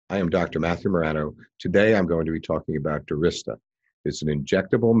I am Dr. Matthew Marano. Today I'm going to be talking about DURYSTA. It's an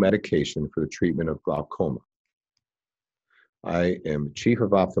injectable medication for the treatment of glaucoma. I am Chief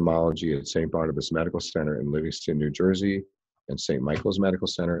of Ophthalmology at St. Barnabas Medical Center in Livingston, New Jersey, and St. Michael's Medical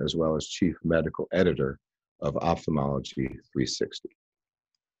Center, as well as Chief Medical Editor of Ophthalmology 360.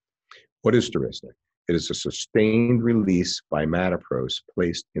 What is DURYSTA? It is a sustained release Bimatoprost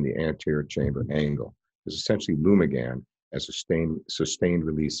placed in the anterior chamber angle. It's essentially Lumigan as a sustained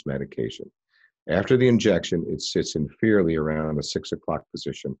release medication. After the injection, it sits inferiorly around the 6 o'clock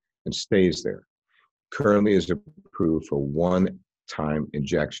position and stays there. Currently is approved for one-time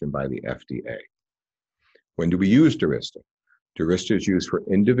injection by the FDA. When do we use DURYSTA? DURYSTA is used for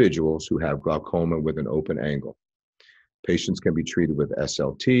individuals who have glaucoma with an open angle. Patients can be treated with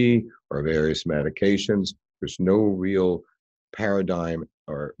SLT or various medications. There's no real paradigm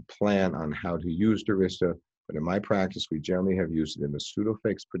or plan on how to use DURYSTA, but in my practice, we generally have used it in the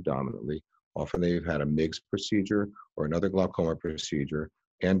pseudophakics predominantly. Often they've had a MIGS procedure or another glaucoma procedure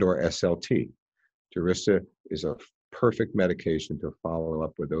and or SLT. DURYSTA is a perfect medication to follow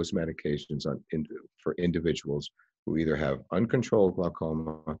up with those medications for individuals who either have uncontrolled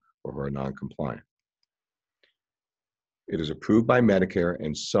glaucoma or who are non-compliant. It is approved by Medicare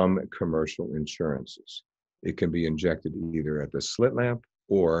and some commercial insurances. It can be injected either at the slit lamp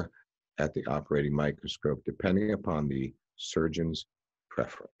or at the operating microscope, depending upon the surgeon's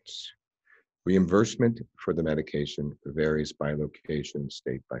preference. Reimbursement for the medication varies by location,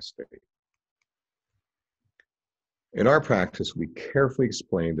 state by state. In our practice, we carefully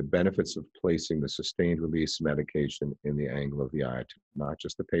explain the benefits of placing the sustained release medication in the angle of the eye to not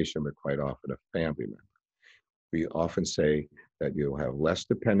just the patient, but quite often a family member. We often say that you'll have less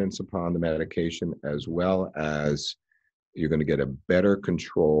dependence upon the medication, as well as you're going to get a better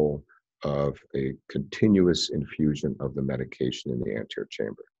control of a continuous infusion of the medication in the anterior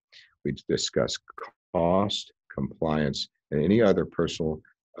chamber. We discuss cost, compliance, and any other personal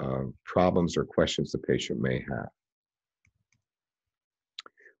problems or questions the patient may have.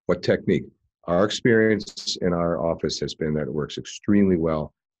 What technique? Our experience in our office has been that it works extremely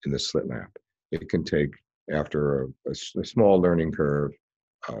well in the slit lamp. It can take, after a small learning curve,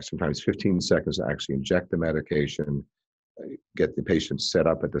 sometimes 15 seconds to actually inject the medication, get the patient set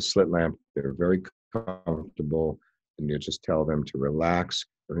up at the slit lamp. They're very comfortable, and you just tell them to relax.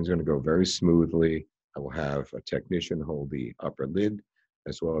 Everything's going to go very smoothly. I will have a technician hold the upper lid,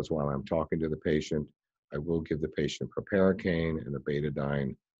 as well as while I'm talking to the patient, I will give the patient proparacaine and a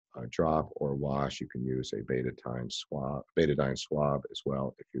betadine drop or wash. You can use a betadine swab as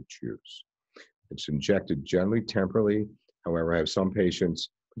well if you choose. It's injected generally temporally. However, I have some patients,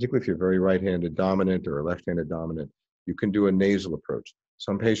 particularly if you're very right-handed dominant or left-handed dominant, you can do a nasal approach.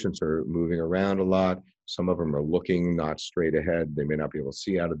 Some patients are moving around a lot. Some of them are looking not straight ahead. They may not be able to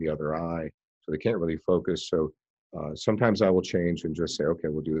see out of the other eye, so they can't really focus. So sometimes I will change and just say, okay,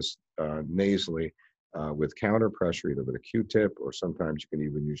 we'll do this nasally with counter pressure, either with a Q-tip, or sometimes you can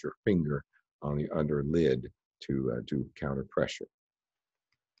even use your finger on the under lid to do counter pressure.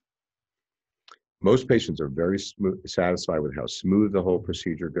 Most patients are very satisfied with how smooth the whole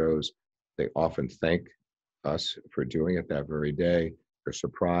procedure goes. They often thank us for doing it that very day. They're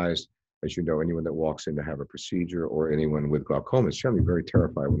surprised. As you know, anyone that walks in to have a procedure or anyone with glaucoma is generally very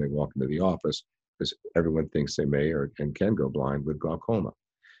terrified when they walk into the office because everyone thinks they may or can go blind with glaucoma.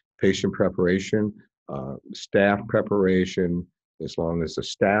 Patient preparation, staff preparation, as long as the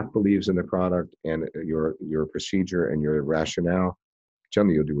staff believes in the product and your procedure and your rationale,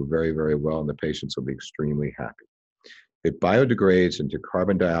 generally you'll do very, very well and the patients will be extremely happy. It biodegrades into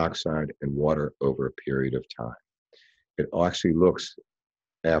carbon dioxide and water over a period of time. It actually looks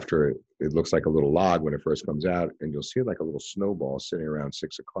like a little log when it first comes out, and you'll see it like a little snowball sitting around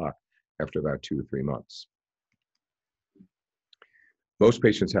 6 o'clock after about 2 or 3 months. Most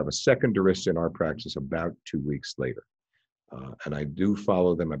patients have a second DURYSTA in our practice about 2 weeks later. And I do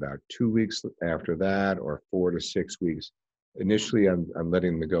follow them about 2 weeks after that, or 4 to 6 weeks. Initially, I'm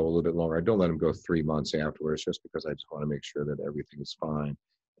letting them go a little bit longer. I don't let them go 3 months afterwards, just because I just want to make sure that everything is fine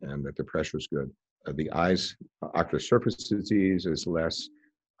and that the pressure is good. The eyes, ocular surface disease is less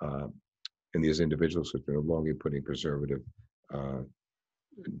in these individuals who've been no longer putting preservative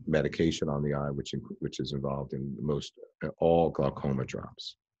medication on the eye, which is involved in all glaucoma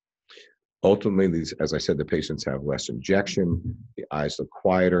drops. Ultimately, as I said, the patients have less injection, the eyes look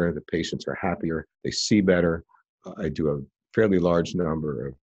quieter, the patients are happier, they see better. I do a fairly large number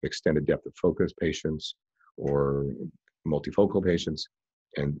of extended depth of focus patients or multifocal patients,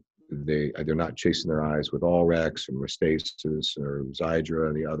 and they're not chasing their eyes with Allrex and Restasis or Xiidra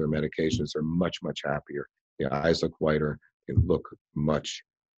and the other medications. They're much, much happier. The eyes look whiter. They look much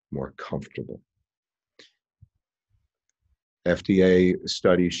more comfortable. FDA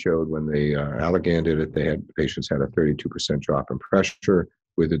study showed when they Allergan did it, patients had a 32% drop in pressure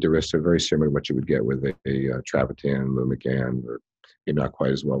with the Durysta, very similar to what you would get with a Travatan, Lumigan, or maybe not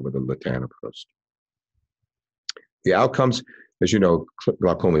quite as well with a Bimatoprost. The outcomes, as you know,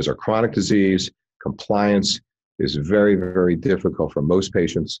 glaucoma is a chronic disease. Compliance is very, very difficult for most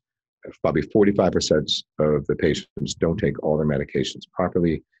patients. Probably 45% of the patients don't take all their medications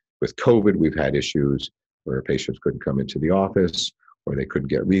properly. With COVID, we've had issues where patients couldn't come into the office, or they couldn't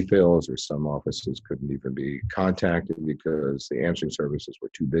get refills, or some offices couldn't even be contacted because the answering services were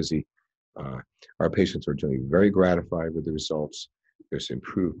too busy. Our patients are generally very gratified with the results. There's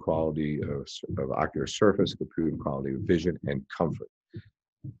improved quality of ocular surface, improved quality of vision, and comfort.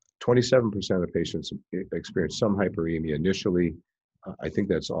 27% of patients experience some hyperemia initially. I think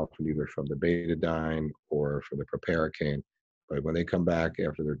that's often either from the betadine or from the proparacaine. But when they come back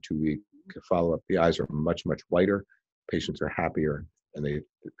after their 2-week follow-up, the eyes are much, much whiter. Patients are happier, and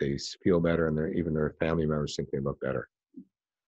they feel better, and even their family members think they look better.